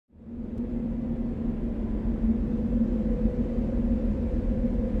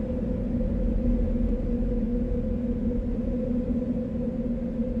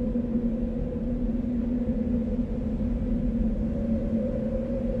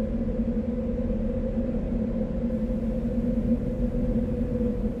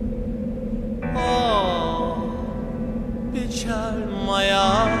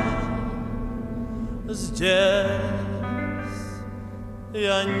здесь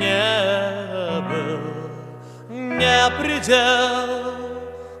я не был, не предел,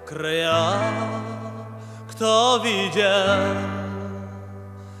 края, кто видел,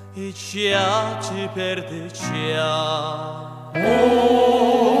 и чья теперь ты чья?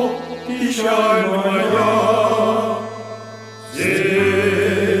 О, печаль моя,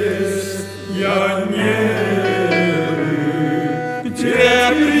 здесь я не был, где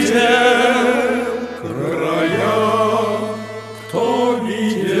предел, края, кто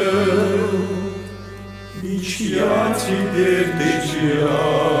видел, и чья теперь ты чья?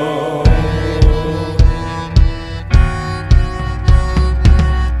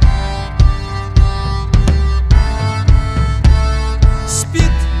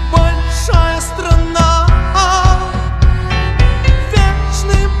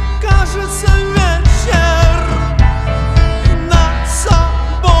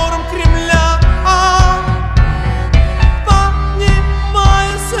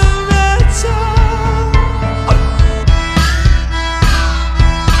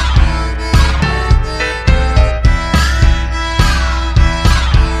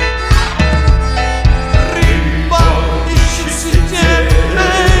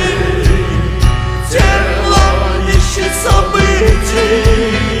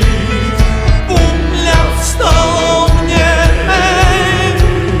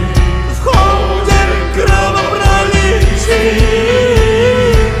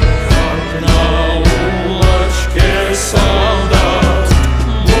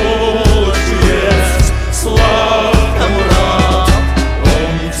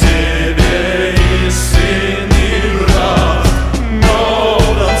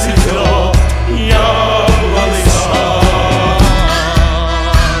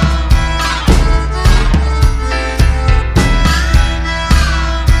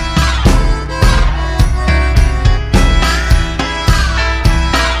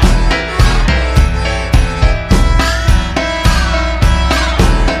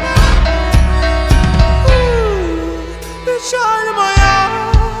 Печаль моя,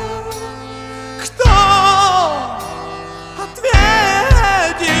 кто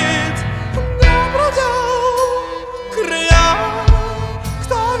ответит? Не бродил края,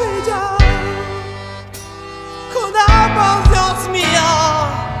 кто видел, куда ползет змея?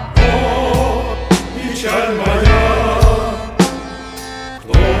 О, печаль моя,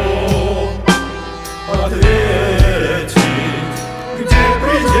 кто ответит? Где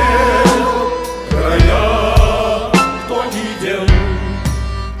предел, края,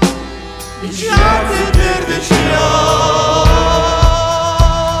 и чья теперь ты чья?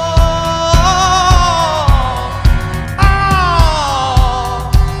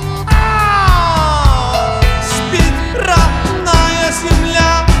 Спит родная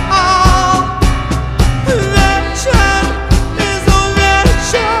земля, вечер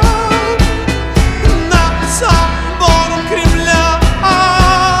изувечен над собором Кремля.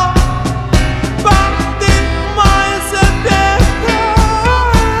 Поднимается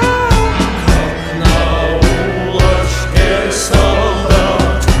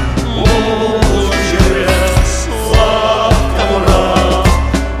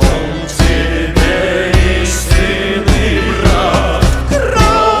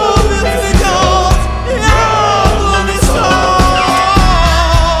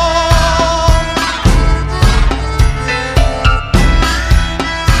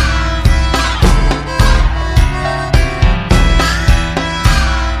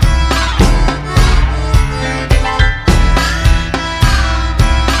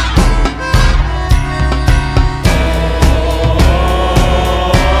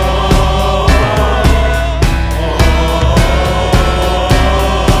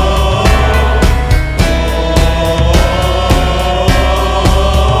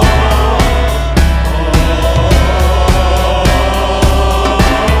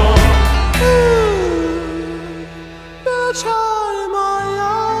печаль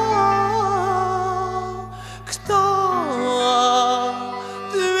моя, кто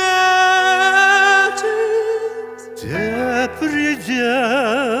ответит? Где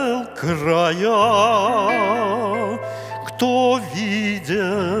предел, края, кто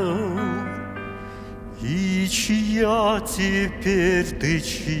видел, и чья теперь ты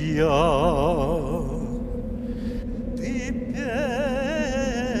чья?